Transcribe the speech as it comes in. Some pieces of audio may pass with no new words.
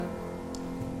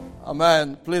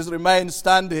Amen. Please remain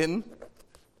standing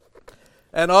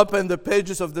and open the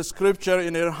pages of the scripture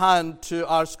in your hand to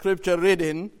our scripture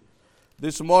reading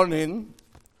this morning.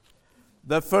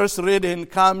 The first reading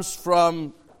comes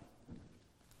from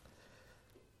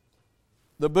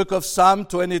the book of Psalm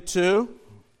 22.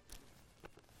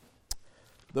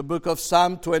 The book of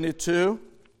Psalm 22.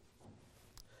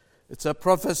 It's a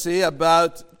prophecy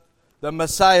about the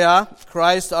Messiah,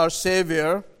 Christ our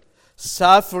Savior,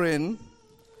 suffering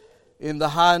in the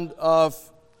hand of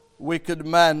wicked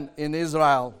men in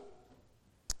Israel.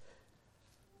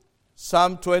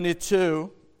 Psalm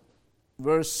 22,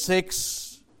 verse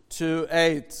 6 to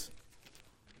 8.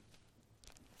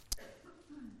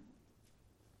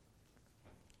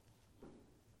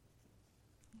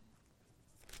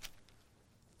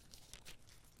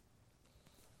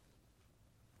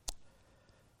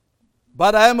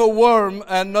 But I am a worm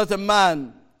and not a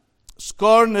man,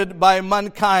 scorned by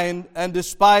mankind and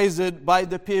despised by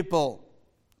the people.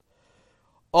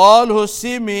 All who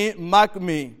see me mock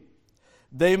me.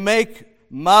 They make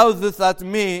mouths at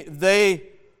me. They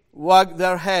wag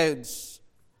their heads.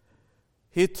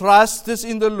 He trusts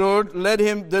in the Lord. Let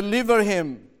him deliver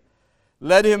him.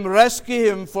 Let him rescue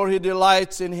him, for he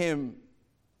delights in him.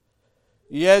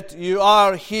 Yet you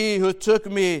are he who took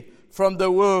me from the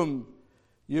womb.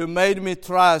 You made me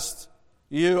trust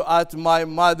you at my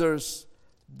mother's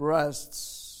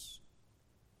breasts.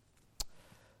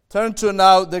 Turn to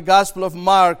now the Gospel of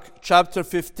Mark, chapter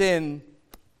 15.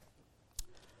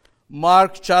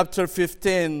 Mark, chapter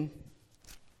 15.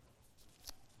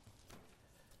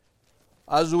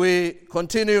 As we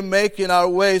continue making our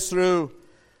way through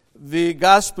the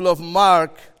Gospel of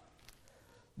Mark,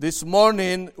 this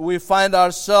morning we find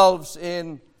ourselves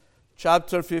in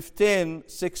chapter 15,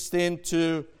 16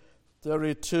 to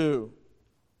 32.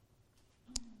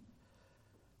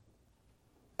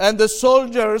 And the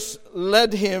soldiers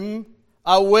led him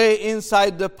away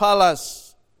inside the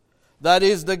palace, that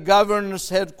is the governor's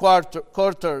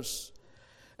headquarters.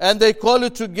 And they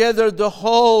called together the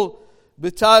whole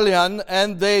battalion,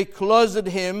 and they clothed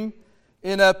him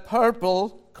in a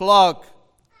purple cloak,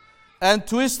 and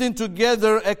twisting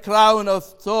together a crown of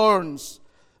thorns,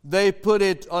 they put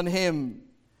it on him.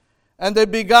 And they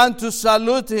began to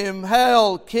salute him,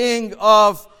 "Hail, King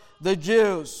of the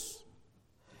Jews!"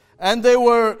 And they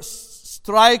were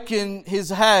striking his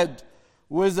head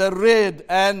with a reed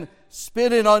and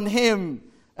spitting on him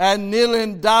and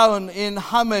kneeling down in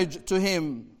homage to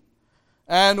him.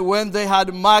 And when they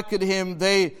had mocked him,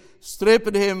 they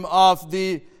stripped him of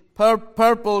the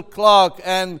purple cloak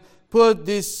and put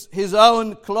his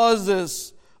own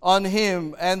clothes on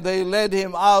him, and they led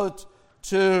him out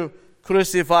to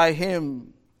crucify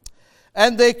him.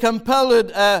 And they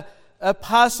compelled a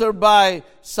passerby,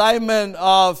 Simon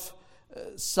of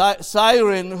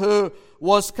Cyrene, who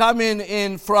was coming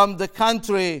in from the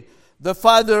country, the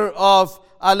father of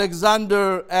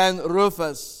Alexander and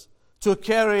Rufus, to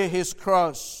carry his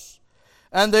cross.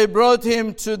 And they brought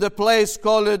him to the place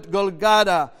called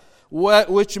Golgotha,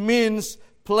 which means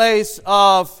place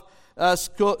of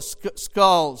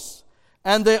skulls.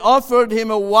 And they offered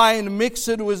him a wine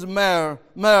mixed with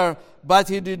myrrh, but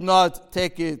he did not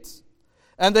take it.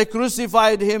 And they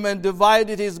crucified him and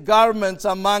divided his garments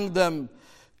among them,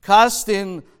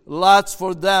 casting lots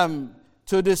for them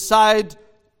to decide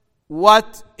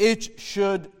what each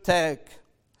should take.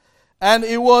 And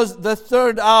it was the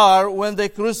third hour when they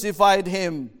crucified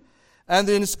him, and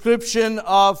the inscription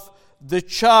of the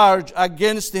charge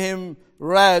against him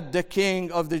read, "The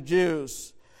King of the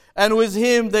Jews." And with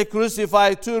him they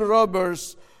crucified two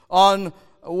robbers, one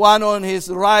on his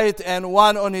right and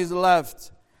one on his left.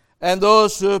 And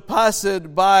those who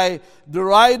passed by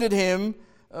derided him,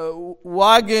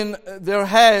 wagging their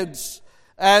heads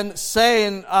and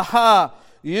saying, "Aha,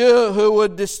 you who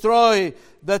would destroy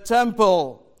the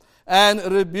temple and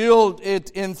rebuild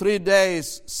it in 3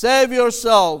 days, save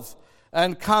yourself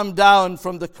and come down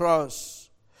from the cross."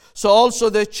 So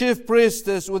also the chief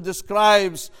priests with the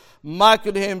scribes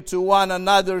mocked him to one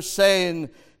another, saying,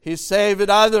 "He saved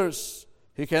others,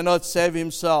 he cannot save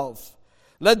himself.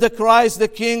 Let the Christ, the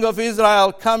King of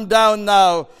Israel, come down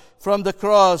now from the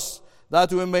cross,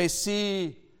 that we may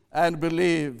see and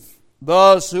believe."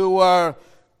 Those who were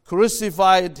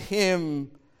crucified him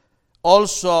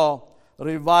also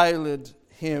reviled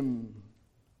him.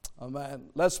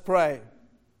 Amen. Let's pray.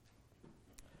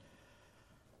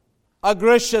 Our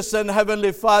gracious and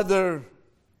heavenly Father,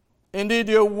 indeed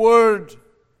your word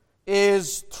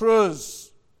is truth.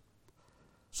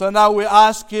 So now we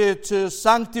ask you to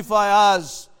sanctify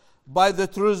us by the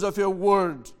truth of your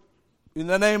word. In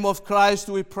the name of Christ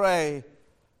we pray.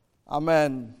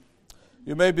 Amen.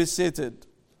 You may be seated.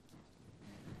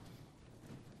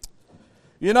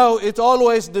 You know, it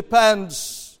always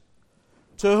depends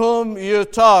to whom you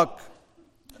talk.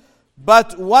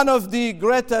 But one of the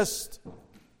greatest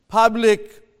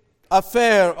public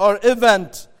affair or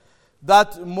event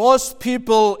that most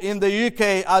people in the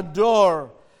UK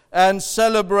adore and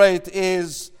celebrate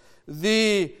is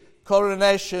the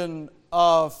coronation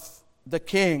of the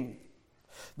king.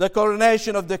 The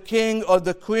coronation of the king or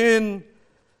the queen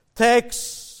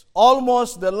takes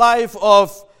almost the life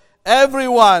of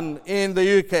everyone in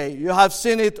the UK. You have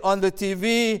seen it on the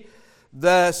TV.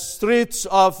 The streets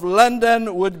of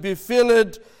London would be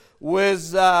filled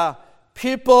with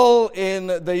people in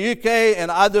the UK and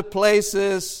other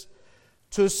places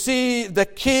to see the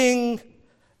king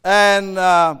and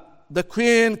the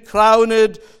queen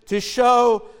crowned, to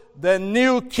show the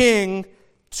new king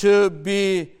to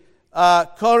be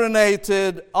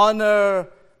coronated, honor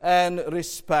and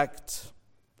respect.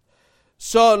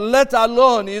 So let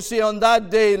alone, you see, on that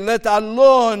day, let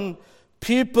alone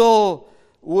people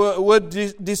would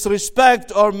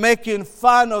disrespect or making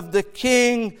fun of the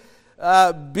king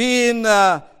being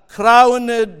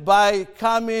crowned by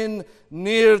coming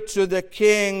near to the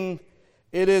king.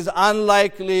 It is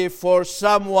unlikely for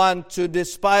someone to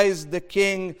despise the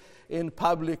king in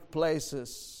public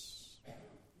places.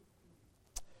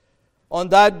 On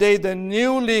that day, the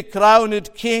newly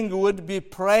crowned king would be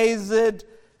praised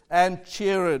and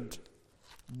cheered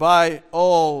by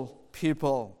all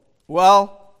people.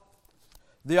 Well,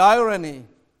 the irony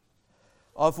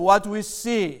of what we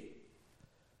see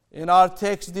in our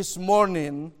text this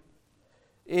morning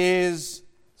is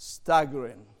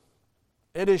staggering.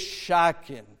 It is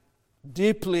shocking,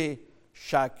 deeply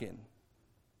shocking.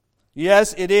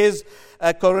 Yes, it is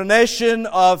a coronation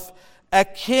of a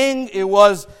king. It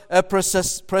was a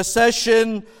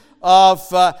procession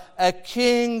of a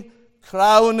king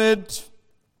crowned,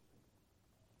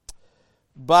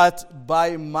 but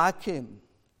by mocking,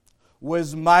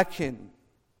 with mocking.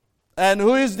 And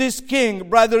who is this king,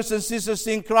 brothers and sisters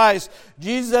in Christ?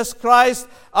 Jesus Christ,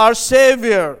 our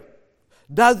Savior.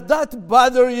 Does that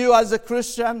bother you as a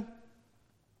Christian?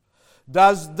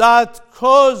 Does that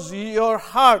cause your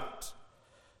heart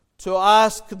to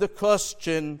ask the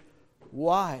question,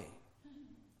 why?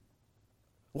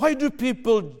 Why do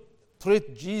people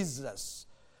treat Jesus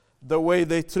the way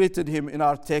they treated him in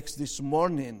our text this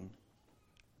morning?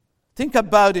 Think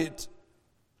about it.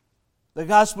 The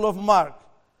Gospel of Mark.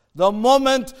 The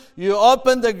moment you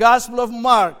open the Gospel of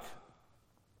Mark,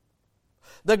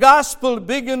 the Gospel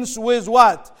begins with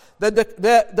what? The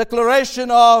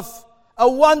declaration of a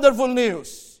wonderful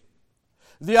news.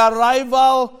 The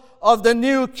arrival of the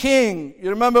new king.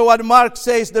 You remember what Mark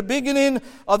says, the beginning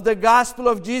of the Gospel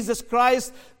of Jesus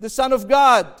Christ, the Son of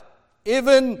God.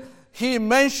 Even he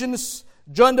mentions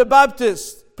John the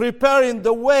Baptist preparing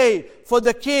the way for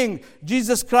the king,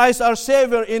 Jesus Christ our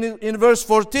Savior. In verse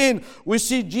 14, we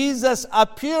see Jesus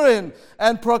appearing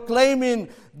and proclaiming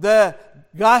the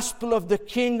gospel of the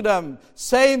kingdom,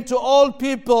 saying to all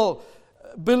people,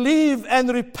 believe and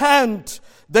repent,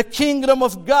 the kingdom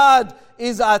of God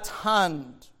is at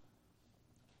hand.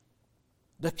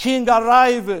 The king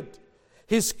arrived.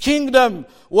 His kingdom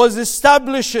was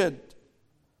established.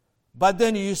 But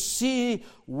then you see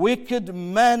wicked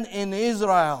men in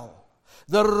Israel,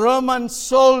 the Roman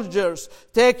soldiers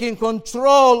taking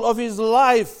control of his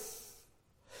life,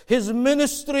 his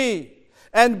ministry,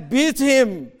 and beat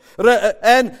him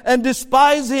and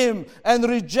despise him and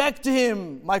reject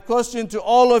him. My question to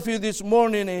all of you this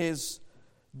morning is,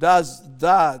 does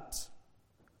that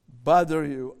bother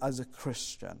you as a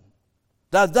Christian?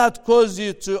 Does that cause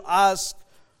you to ask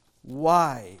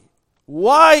why?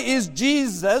 Why is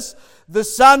Jesus, the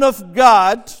Son of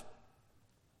God,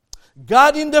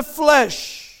 God in the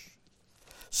flesh?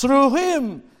 Through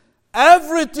him,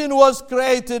 everything was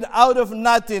created out of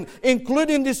nothing,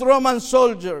 including these Roman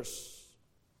soldiers.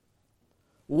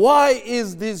 Why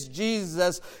is this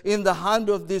Jesus in the hand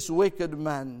of this wicked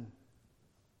man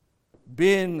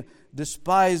being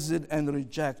despised and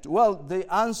rejected? Well,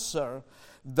 the answer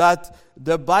that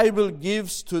the Bible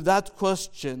gives to that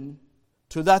question,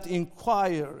 to that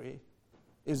inquiry,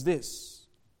 is this.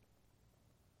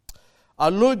 Our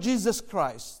Lord Jesus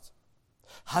Christ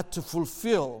had to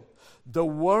fulfill the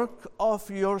work of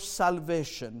your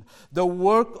salvation, the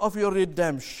work of your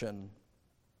redemption,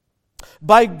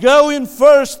 by going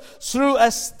first through a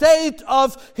state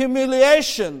of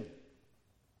humiliation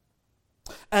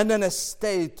and then a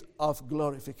state of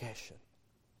glorification.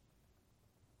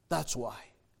 That's why.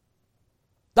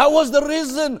 That was the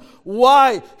reason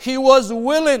why he was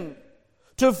willing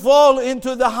to fall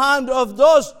into the hand of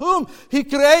those whom he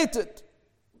created.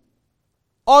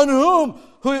 on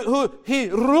who he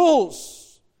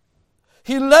rules.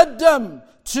 He led them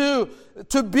to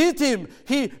beat him.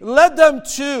 He led them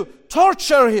to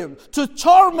torture him, to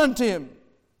torment him,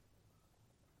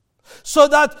 so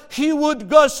that he would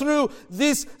go through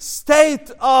this state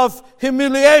of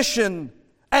humiliation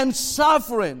and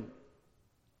suffering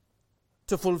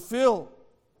to fulfill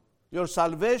your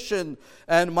salvation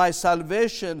and my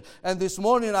salvation. And this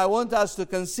morning I want us to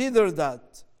consider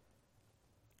that.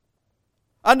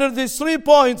 Under these 3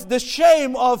 points, the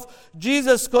shame of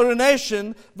Jesus'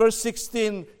 coronation, verse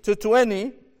 16 to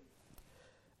 20,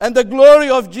 and the glory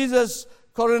of Jesus'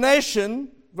 coronation,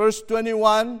 verse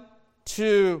 21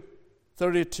 to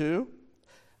 32.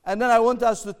 And then I want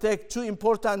us to take 2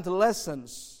 important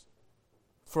lessons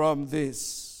from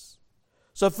this.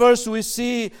 So first we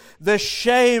see the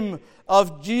shame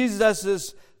of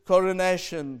Jesus'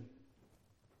 coronation.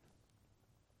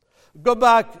 Go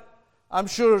back. I'm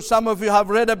sure some of you have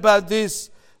read about this,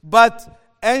 but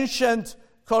ancient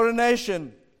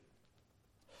coronation,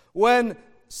 when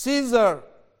Caesar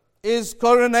is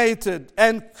coronated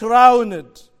and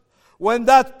crowned, when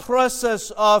that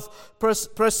process of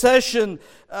procession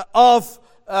of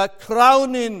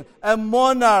crowning a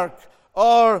monarch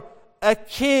or a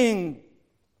king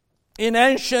in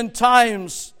ancient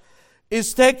times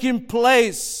is taking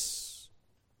place,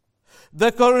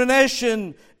 the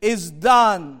coronation is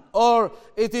done, or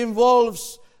it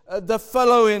involves the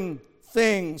following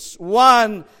things.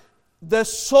 One, the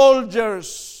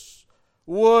soldiers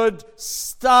would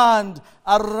stand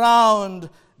around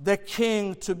the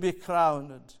king to be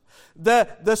crowned.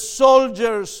 The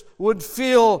soldiers would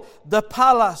fill the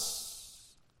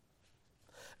palace.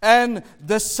 And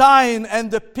the sign and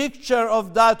the picture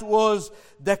of that was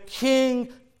the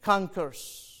king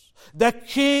conquers. The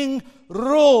king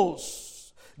rules.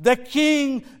 The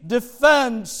king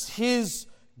defends his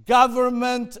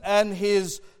government and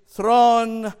his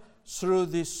throne through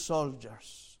these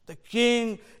soldiers. The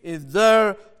king is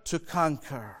there to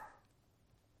conquer.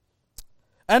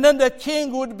 And then the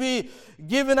king would be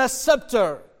given a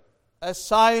scepter, a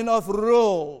sign of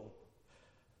rule.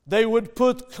 They would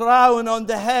put crown on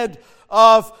the head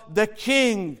of the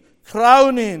king,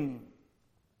 crowning.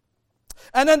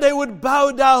 And then they would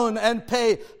bow down and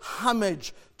pay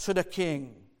homage to the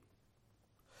king.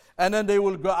 And then they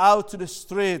will go out to the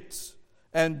streets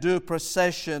and do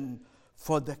procession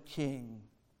for the king.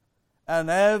 And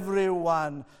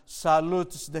everyone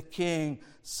salutes the king,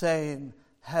 saying,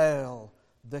 "Hail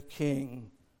the King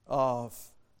of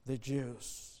the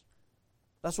Jews."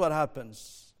 That's what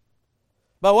happens.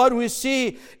 But what we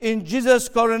see in Jesus'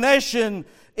 coronation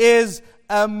is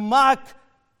a mock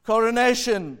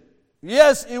coronation.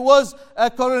 Yes, it was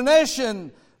a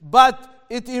coronation, but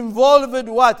it involved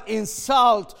what?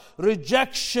 Insult,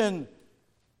 rejection,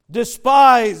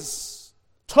 despise,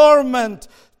 torment,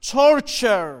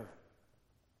 torture.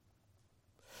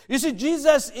 You see,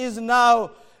 Jesus is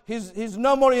now, he's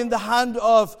no more in the hand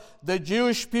of the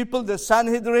Jewish people, the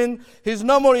Sanhedrin. He's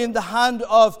no more in the hand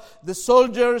of the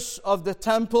soldiers of the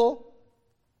temple.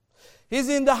 He's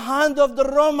in the hand of the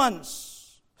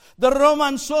Romans, the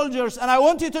Roman soldiers. And I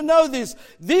want you to know this.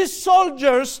 These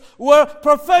soldiers were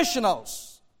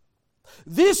professionals.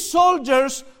 These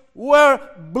soldiers were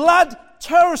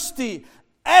bloodthirsty,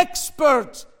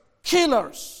 expert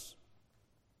killers.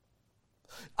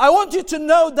 I want you to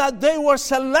know that they were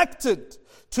selected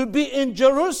to be in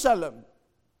Jerusalem.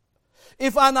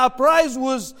 If an uprising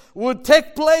would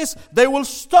take place, they will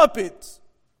stop it.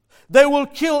 They will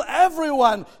kill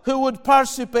everyone who would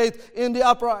participate in the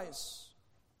uprising.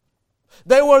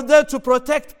 They were there to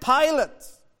protect Pilate.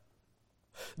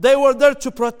 They were there to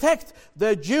protect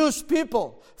the Jewish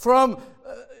people from,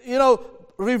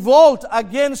 revolt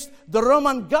against the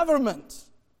Roman government.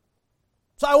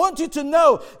 So I want you to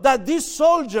know that these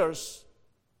soldiers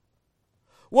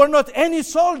were not any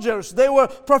soldiers. They were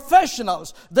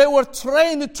professionals. They were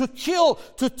trained to kill,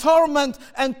 to torment,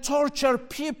 and torture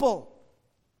people.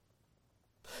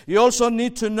 You also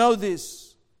need to know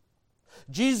this.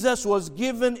 Jesus was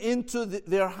given into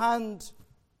their hand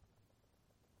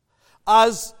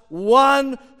as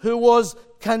one who was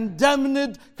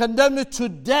condemned to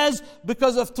death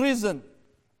because of treason.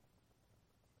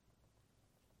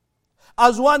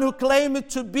 As one who claimed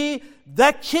to be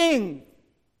the king.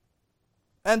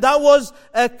 And that was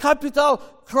a capital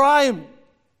crime.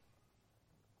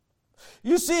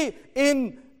 You see,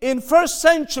 in first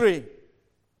century,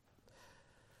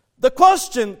 the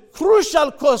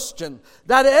crucial question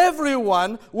that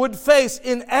everyone would face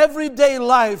in everyday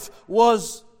life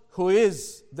was, who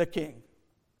is the king?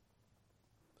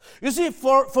 You see,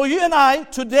 for you and I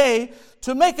today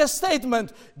to make a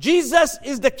statement, Jesus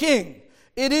is the king,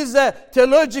 it is a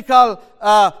theological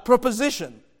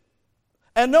proposition.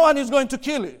 And no one is going to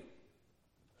kill you.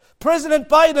 President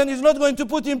Biden is not going to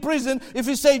put you in prison if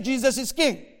you say Jesus is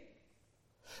king.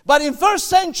 But in first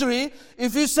century,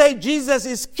 if you say Jesus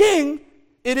is king,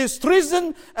 it is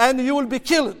treason and you will be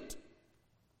killed.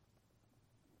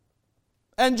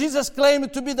 And Jesus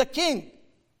claimed to be the king.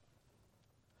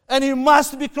 And he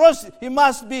must be crucified.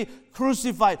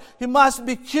 He must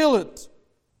be killed.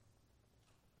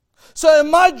 So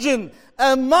imagine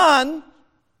a man,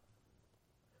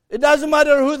 it doesn't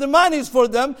matter who the man is for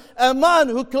them, a man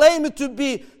who claimed to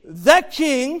be the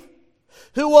king,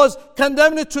 who was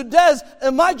condemned to death.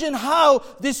 Imagine how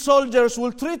these soldiers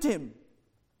will treat him.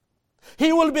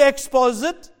 He will be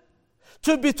exposed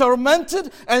to be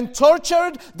tormented and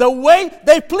tortured the way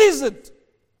they pleased.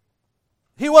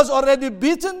 He was already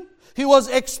beaten. He was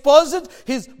exposed.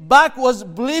 His back was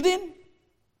bleeding.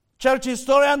 Church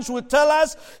historians would tell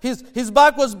us his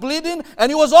back was bleeding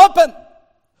and he was open.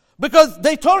 Because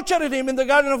they tortured him in the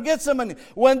Garden of Gethsemane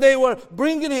when they were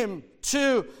bringing him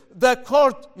to the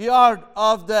courtyard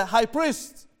of the high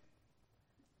priest.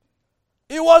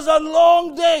 It was a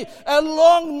long day, a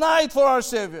long night for our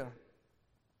Savior.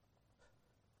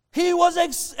 He was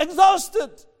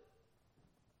exhausted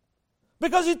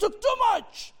because he took too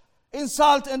much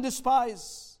insult and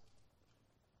despise.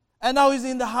 And now he's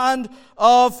in the hand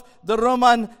of the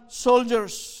Roman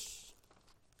soldiers.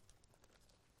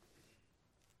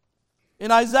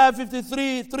 In Isaiah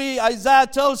 53:3, Isaiah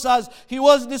tells us he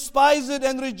was despised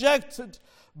and rejected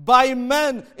by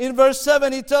men. In verse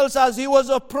 7, he tells us he was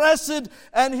oppressed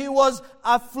and he was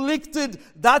afflicted.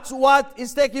 That's what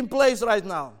is taking place right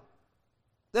now.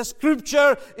 The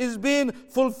scripture is being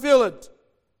fulfilled.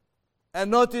 And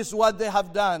notice what they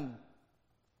have done.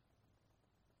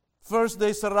 First,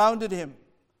 they surrounded him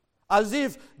as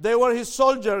if they were his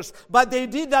soldiers, but they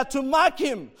did that to mock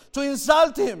him, to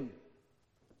insult him.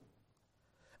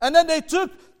 And then they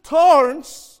took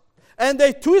thorns and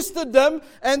they twisted them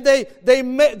and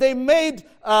they made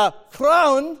a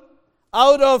crown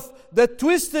out of the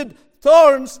twisted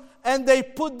thorns and they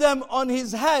put them on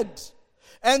his head.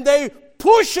 And they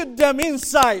pushed them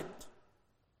inside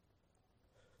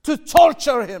to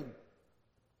torture him,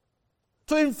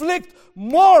 to inflict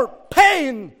more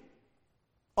pain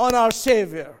on our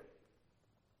Savior.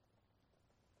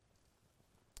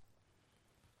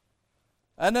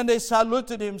 And then they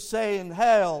saluted him, saying,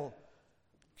 "Hail,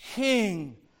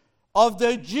 King of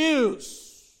the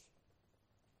Jews."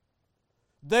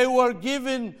 They were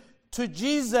giving to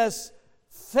Jesus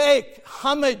fake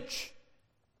homage.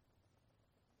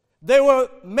 They were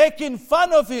making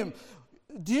fun of him.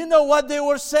 Do you know what they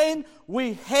were saying?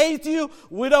 "We hate you.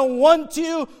 We don't want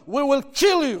you. We will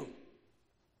kill you.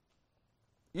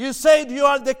 You said you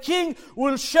are the king.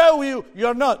 We'll show you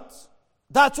you're not."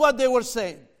 That's what they were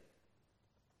saying.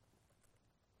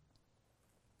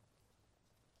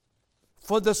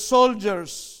 For the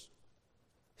soldiers,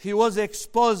 he was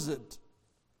exposed.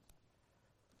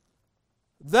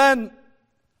 Then,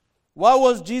 what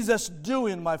was Jesus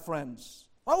doing, my friends?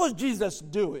 What was Jesus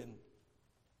doing?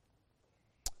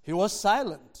 He was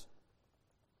silent.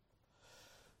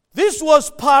 This was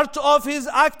part of his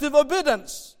active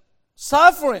obedience.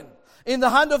 Suffering in the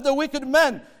hand of the wicked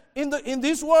men in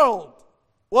this world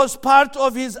was part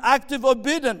of his active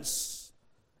obedience.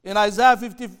 In Isaiah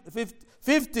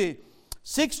 50,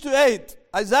 6-8,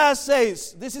 Isaiah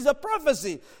says, this is a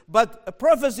prophecy, but a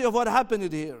prophecy of what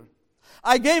happened here.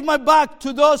 "I gave my back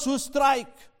to those who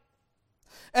strike,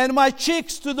 and my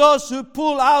cheeks to those who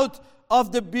pull out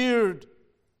of the beard.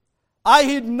 I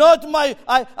hid not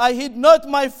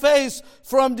my face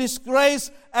from disgrace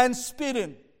and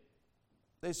spitting."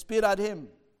 They spit at him.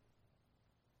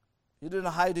 He didn't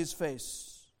hide his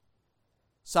face.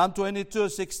 Psalm 22,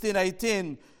 16,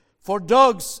 18. "For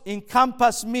dogs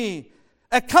encompass me.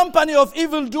 A company of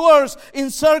evildoers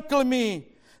encircle me.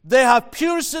 They have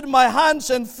pierced my hands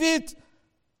and feet.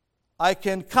 I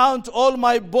can count all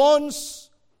my bones.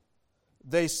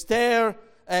 They stare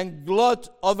and gloat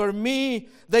over me.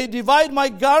 They divide my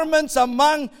garments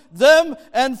among them,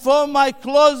 and for my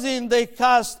clothing they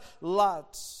cast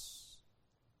lots."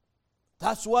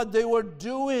 That's what they were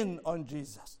doing on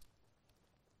Jesus.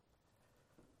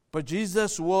 But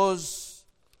Jesus was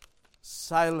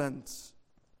silent.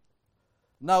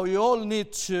 Now you all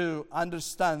need to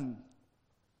understand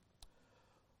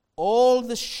all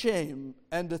the shame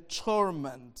and the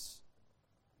torment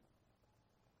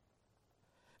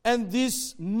and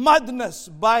this madness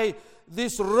by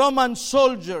these Roman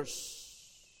soldiers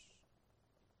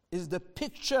is the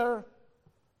picture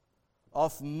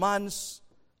of man's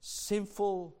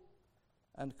sinful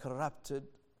and corrupted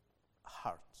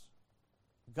heart.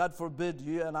 God forbid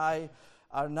you and I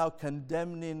are now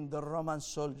condemning the Roman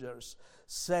soldiers,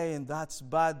 saying that's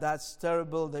bad, that's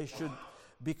terrible, they should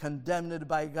be condemned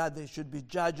by God, they should be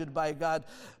judged by God.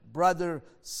 Brother,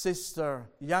 sister,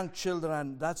 young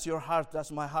children, that's your heart,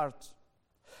 that's my heart.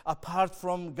 Apart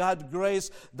from God's grace,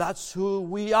 that's who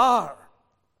we are.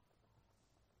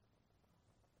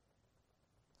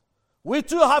 We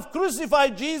too have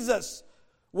crucified Jesus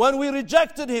when we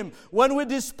rejected Him, when we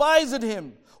despised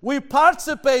Him. We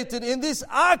participated in this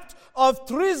act of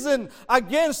treason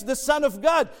against the Son of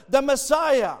God, the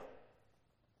Messiah.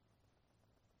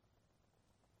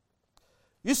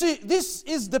 You see, this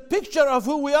is the picture of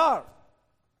who we are,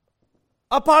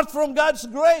 apart from God's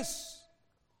grace.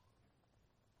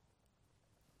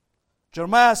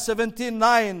 Jeremiah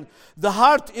 17:9, the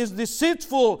heart is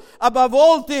deceitful above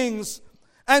all things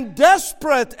and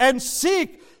desperate and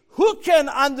sick. Who can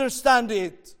understand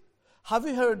it? Have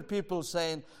you heard people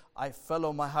saying, I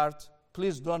follow my heart?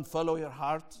 Please don't follow your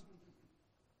heart.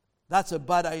 That's a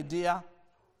bad idea.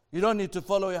 You don't need to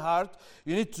follow your heart.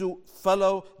 You need to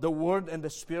follow the Word and the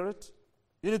Spirit.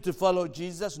 You need to follow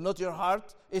Jesus, not your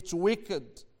heart. It's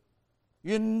wicked.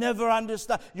 You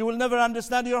will never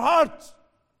understand your heart.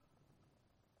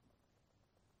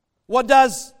 What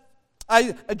does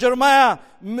Jeremiah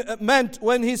meant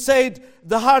when he said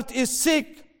the heart is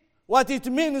sick? What it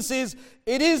means is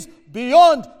it is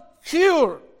beyond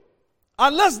cure.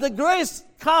 Unless the grace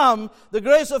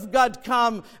of God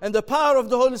come, and the power of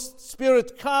the Holy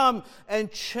Spirit come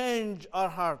and change our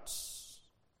hearts.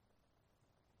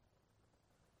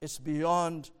 It's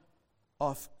beyond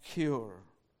of cure.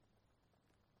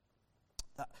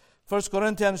 1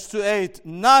 Corinthians 2:8,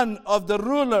 none of the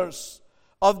rulers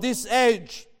of this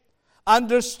age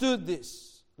understood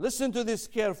this. Listen to this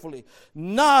carefully.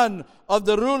 None of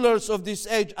the rulers of this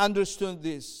age understood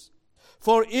this.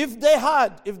 For if they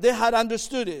had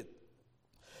understood it,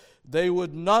 they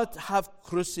would not have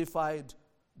crucified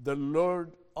the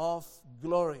Lord of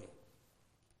glory.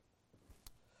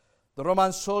 The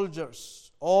Roman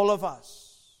soldiers, all of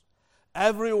us,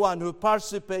 everyone who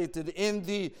participated in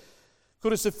the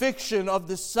crucifixion of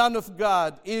the Son of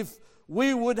God, if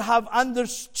we would have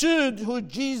understood who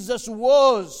Jesus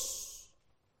was,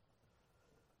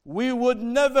 we would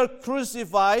never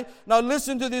crucify, now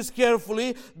listen to this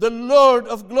carefully, the Lord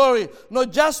of glory.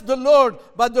 Not just the Lord,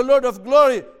 but the Lord of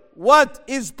glory. What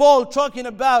is Paul talking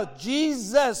about?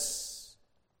 Jesus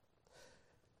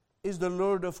is the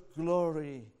Lord of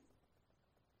glory,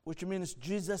 which means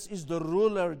Jesus is the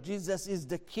ruler, Jesus is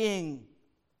the king.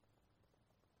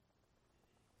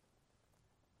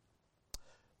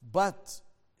 But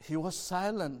he was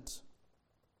silent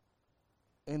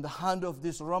in the hand of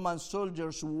these Roman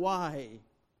soldiers. Why?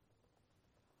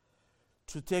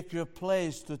 To take your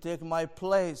place, to take my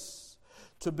place,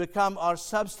 to become our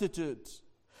substitute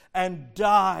and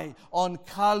die on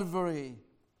Calvary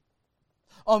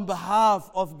on behalf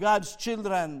of God's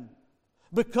children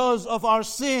because of our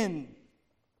sin.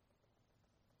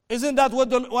 Isn't that what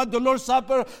the Lord's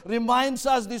Supper reminds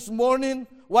us this morning?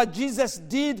 What Jesus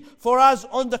did for us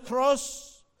on the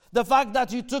cross? The fact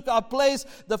that He took our place,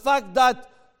 the fact that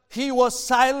He was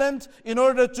silent in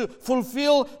order to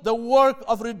fulfill the work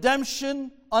of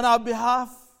redemption on our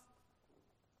behalf.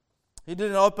 He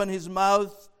didn't open His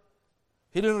mouth.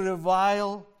 He didn't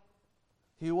revile.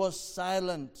 He was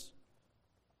silent.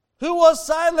 Who was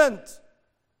silent?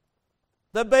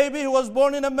 The baby who was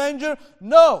born in a manger?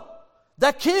 No.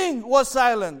 The king was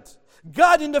silent.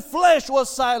 God in the flesh was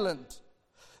silent.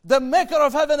 The maker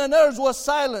of heaven and earth was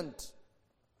silent.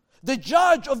 The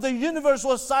judge of the universe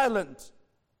was silent.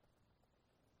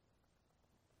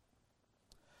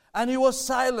 And He was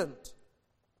silent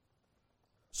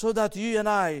so that you and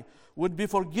I would be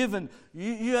forgiven.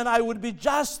 You and I would be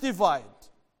justified.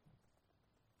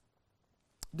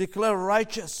 Declared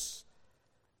righteous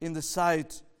in the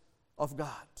sight of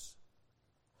God.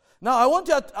 Now I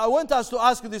want us to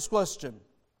ask this question.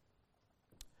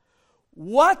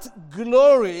 What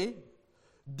glory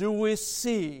do we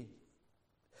see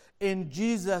in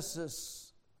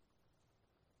Jesus'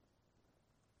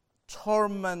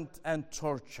 torment and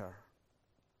torture?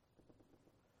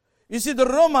 You see, the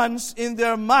Romans, in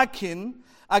their mocking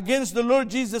against the Lord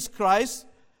Jesus Christ,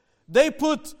 they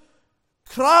put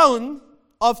crown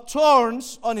of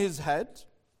thorns on His head.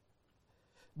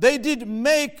 They did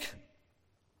make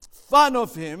fun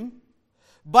of Him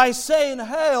by saying,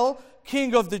 "Hail,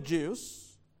 King of the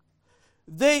Jews."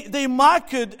 They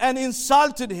mocked and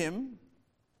insulted Him.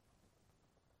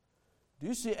 Do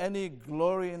you see any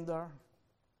glory in there?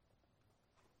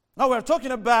 Now we're talking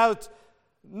about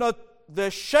not the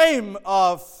shame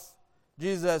of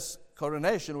Jesus'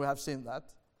 coronation. We have seen that.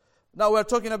 Now we're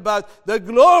talking about the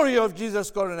glory of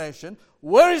Jesus' coronation.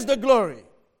 Where is the glory?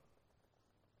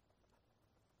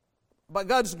 By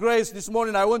God's grace, this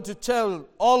morning I want to tell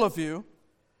all of you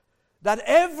that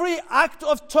every act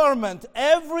of torment,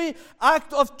 every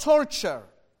act of torture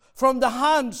from the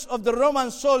hands of the Roman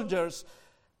soldiers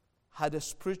had a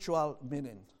spiritual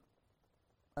meaning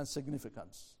and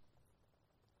significance.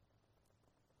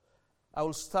 I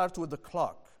will start with the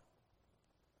clock.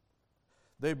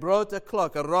 They brought a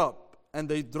clock, a rope, and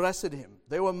they dressed him.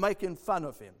 They were making fun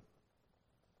of him.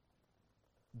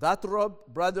 That robe,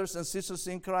 brothers and sisters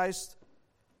in Christ,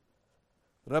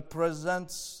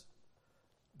 represents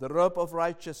the robe of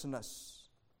righteousness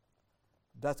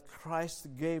that Christ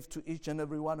gave to each and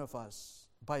every one of us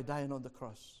by dying on the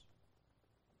cross.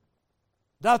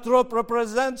 That robe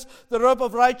represents the robe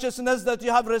of righteousness that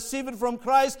you have received from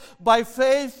Christ by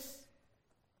faith.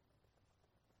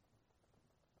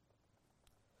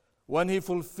 When He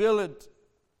fulfilled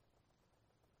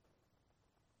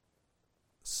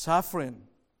suffering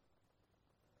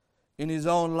in His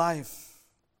own life.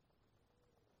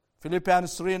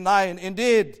 Philippians 3:9,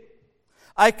 indeed,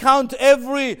 I count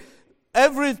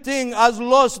everything as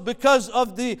lost because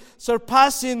of the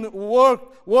surpassing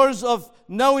words of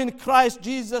knowing Christ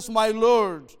Jesus my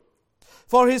Lord.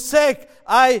 For His sake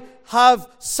I have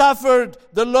suffered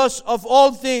the loss of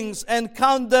all things and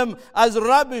count them as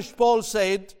rubbish, Paul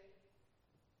said,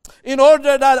 in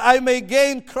order that I may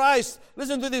gain Christ.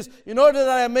 Listen to this. In order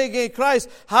that I may gain Christ.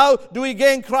 How do we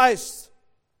gain Christ?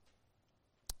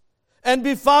 And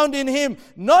be found in Him,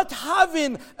 not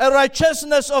having a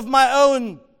righteousness of my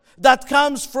own that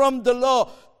comes from the law,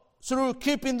 through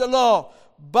keeping the law,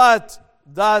 but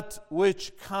that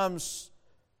which comes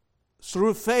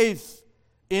through faith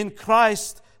in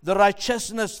Christ, the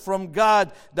righteousness from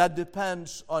God that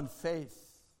depends on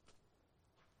faith.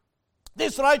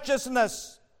 This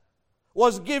righteousness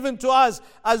was given to us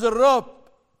as a robe.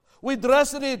 We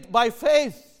dressed it by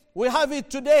faith. We have it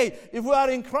today if we are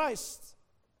in Christ.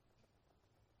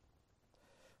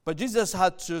 But Jesus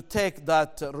had to take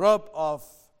that robe of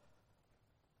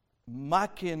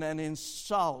mocking and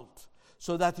insult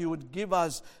so that He would give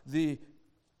us the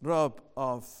robe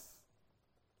of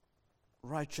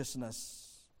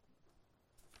righteousness.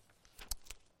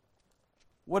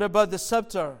 What about the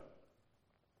scepter?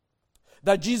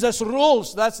 That Jesus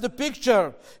rules. That's the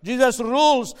picture. Jesus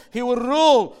rules. He will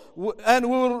rule, and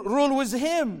we will rule with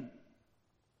Him.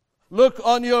 Look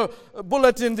on your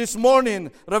bulletin this morning,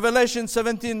 Revelation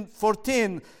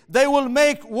 17:14. They will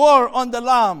make war on the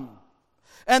Lamb,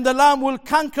 and the Lamb will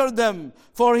conquer them,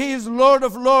 for He is Lord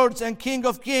of lords and King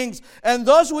of kings, and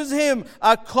those with Him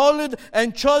are called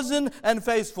and chosen and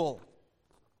faithful.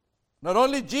 Not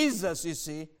only Jesus, you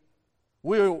see,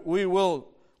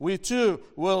 we too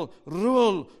will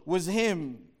rule with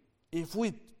Him if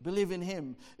we believe in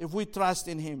Him, if we trust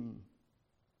in Him.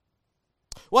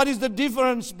 What is the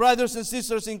difference, brothers and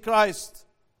sisters in Christ,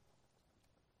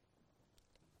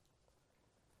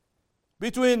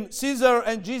 between Caesar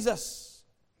and Jesus?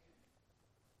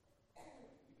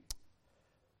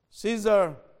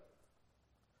 Caesar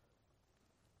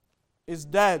is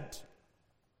dead.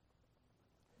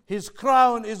 His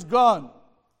crown is gone.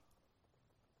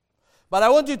 But I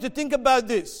want you to think about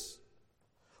this.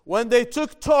 When they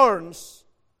took thorns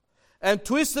and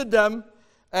twisted them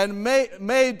and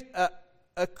made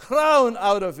a crown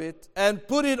out of it and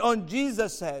put it on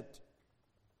Jesus' head,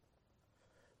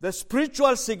 the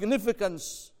spiritual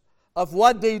significance of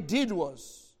what they did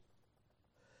was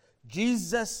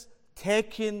Jesus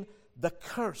taking the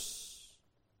curse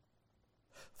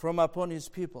from upon His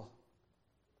people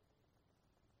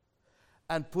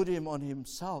and put Him on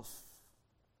Himself.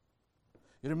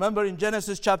 You remember in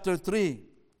Genesis chapter 3,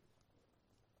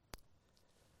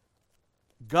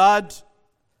 God,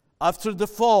 after the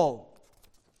fall,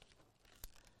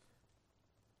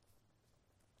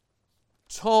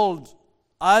 told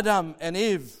Adam and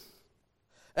Eve,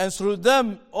 and through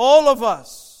them, all of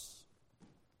us,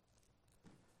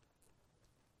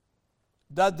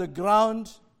 that the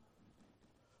ground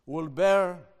will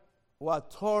bear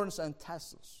what? Thorns and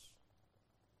tassels.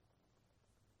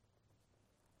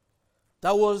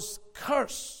 That was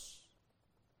curse.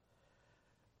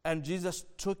 And Jesus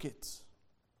took it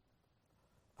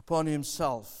upon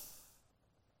Himself.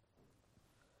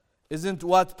 Isn't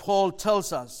what Paul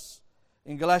tells us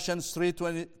in Galatians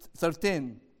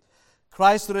 3:13?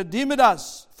 Christ redeemed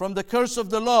us from the curse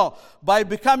of the law by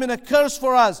becoming a curse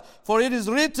for us. For it is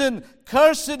written,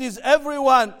 cursed is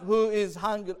everyone who is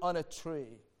hung on a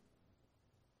tree.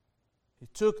 He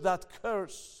took that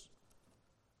curse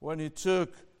when He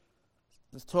took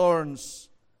the thorns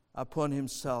upon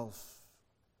Himself.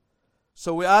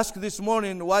 So we ask this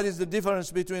morning, what is the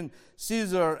difference between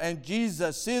Caesar and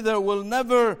Jesus? Caesar will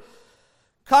never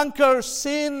conquer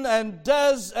sin and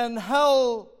death and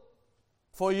hell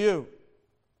for you.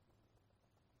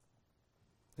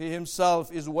 He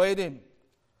Himself is waiting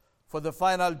for the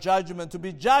final judgment to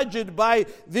be judged by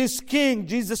this King,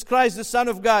 Jesus Christ, the Son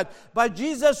of God. But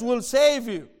Jesus will save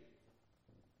you.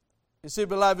 You see,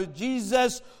 beloved,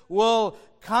 Jesus will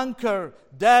conquer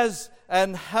death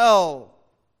and hell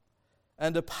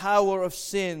and the power of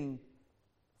sin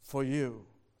for you.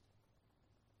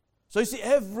 So you see,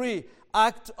 every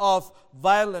act of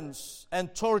violence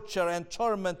and torture and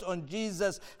torment on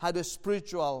Jesus had a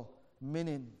spiritual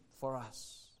meaning for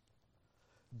us.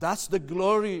 That's the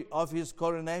glory of His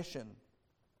coronation.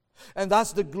 And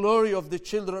that's the glory of the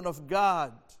children of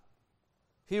God.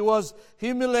 He was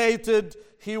humiliated,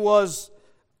 He was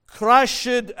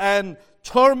crushed and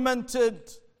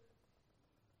tormented,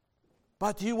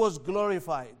 but He was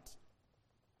glorified.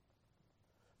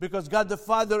 Because God the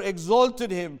Father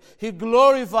exalted Him. He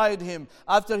glorified Him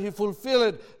after He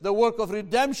fulfilled the work of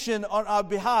redemption on our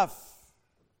behalf.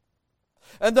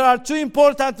 And there are two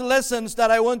important lessons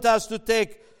that I want us to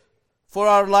take for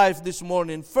our life this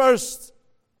morning. First,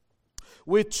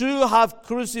 we too have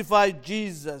crucified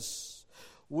Jesus.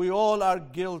 We all are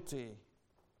guilty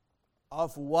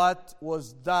of what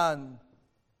was done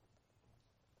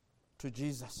to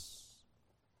Jesus.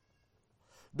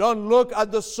 Don't look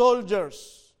at the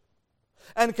soldiers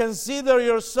and consider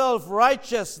yourself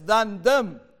righteous than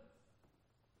them.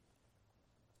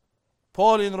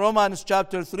 Paul in Romans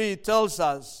chapter 3 tells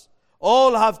us,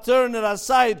 all have turned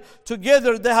aside.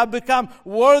 Together they have become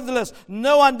worthless.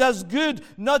 No one does good,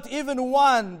 not even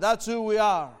one. That's who we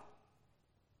are.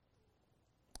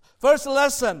 First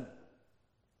lesson,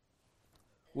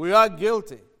 we are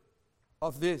guilty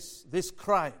of this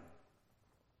crime.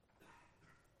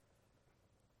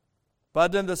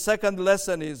 But then the second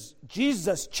lesson is,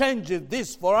 Jesus changed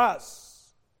this for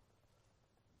us.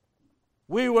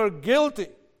 We were guilty,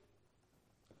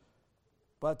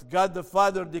 but God the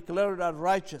Father declared us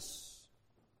righteous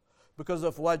because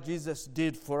of what Jesus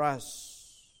did for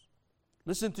us.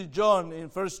 Listen to John in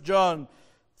 1 John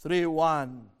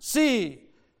 3:1. See,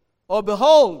 or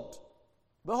behold.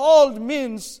 Behold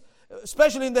means,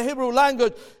 especially in the Hebrew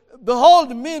language,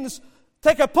 behold means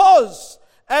take a pause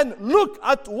and look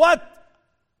at what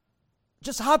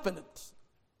just happened.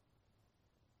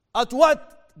 At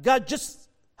what God just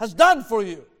has done for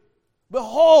you.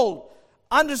 Behold.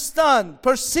 Understand,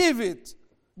 perceive it,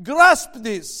 grasp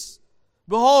this.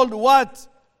 Behold what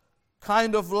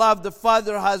kind of love the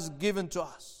Father has given to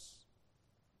us.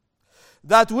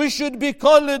 That we should be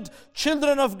called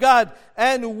children of God,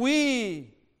 and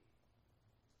we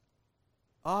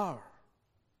are.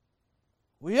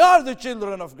 We are the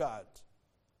children of God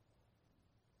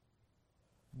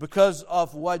because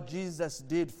of what Jesus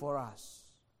did for us.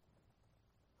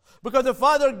 Because the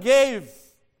Father gave.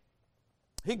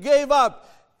 He gave up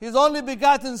His only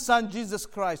begotten Son, Jesus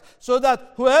Christ, so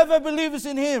that whoever believes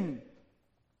in Him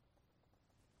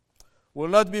will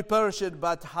not be perished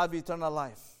but have eternal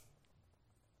life.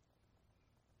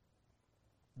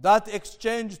 That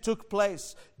exchange took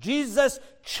place. Jesus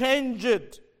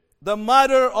changed the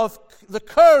matter of the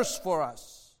curse for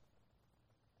us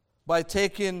by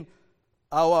taking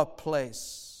our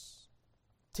place.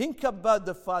 Think about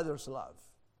the Father's love.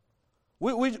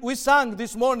 We sang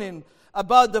this morning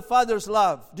about the Father's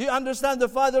love. Do you understand the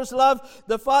Father's love?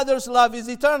 The Father's love is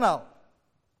eternal.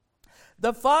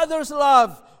 The Father's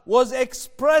love was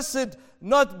expressed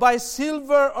not by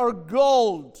silver or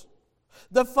gold.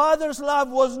 The Father's love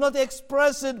was not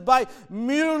expressed by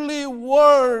merely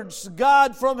words,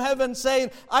 God from heaven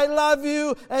saying, I love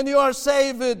you and you are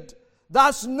saved.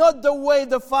 That's not the way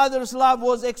the Father's love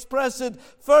was expressed.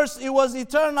 First, it was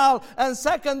eternal. And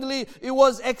secondly, it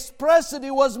was expressed,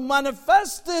 it was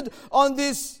manifested on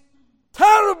this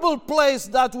terrible place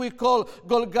that we call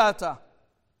Golgotha,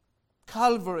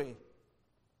 Calvary,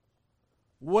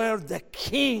 where the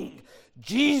King,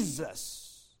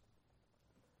 Jesus,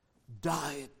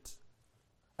 died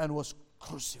and was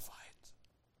crucified.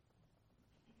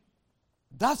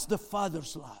 That's the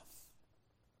Father's love.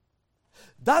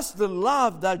 That's the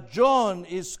love that John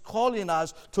is calling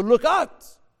us to look at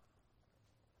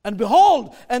and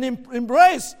behold and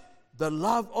embrace the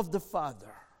love of the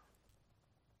Father.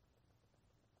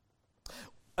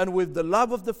 And with the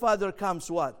love of the Father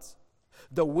comes what?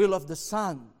 The will of the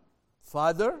Son.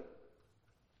 Father,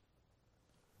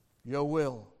 your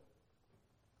will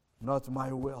not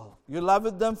my will. You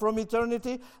loved them from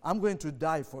eternity? I'm going to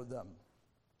die for them.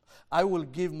 I will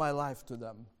give my life to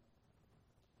them.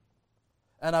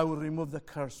 And I will remove the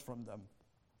curse from them.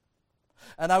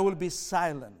 And I will be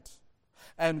silent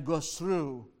and go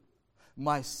through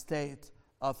my state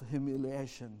of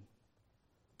humiliation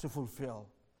to fulfill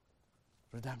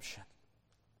redemption.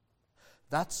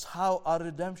 That's how our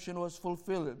redemption was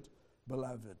fulfilled,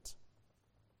 beloved.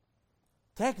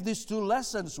 Take these two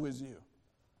lessons with you.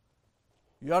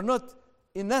 You are not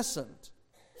innocent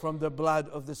from the blood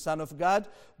of the Son of God,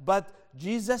 but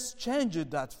Jesus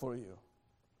changed that for you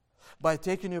by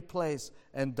taking your place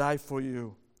and die for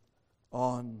you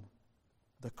on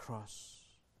the cross.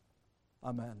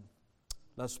 Amen.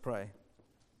 Let's pray.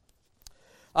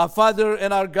 Our Father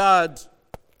and our God,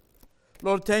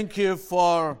 Lord, thank you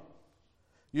for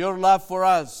your love for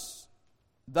us,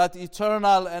 that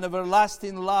eternal and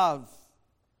everlasting love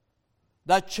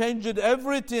that changed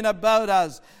everything about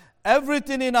us,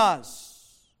 everything in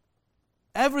us,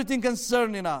 everything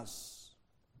concerning us.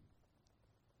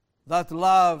 That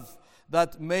love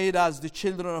that made us the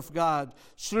children of God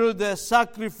through the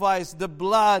sacrifice, the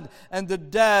blood, and the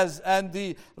death, and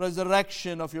the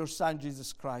resurrection of your Son,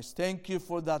 Jesus Christ. Thank you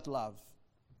for that love.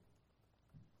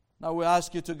 Now we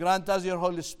ask you to grant us your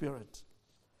Holy Spirit,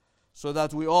 so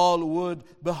that we all would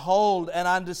behold and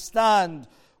understand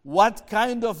what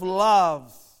kind of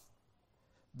love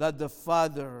that the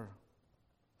Father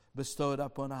bestowed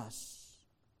upon us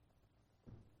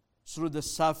through the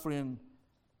suffering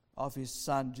of His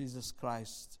Son, Jesus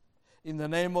Christ. In the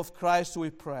name of Christ we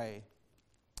pray.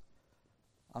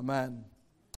 Amen.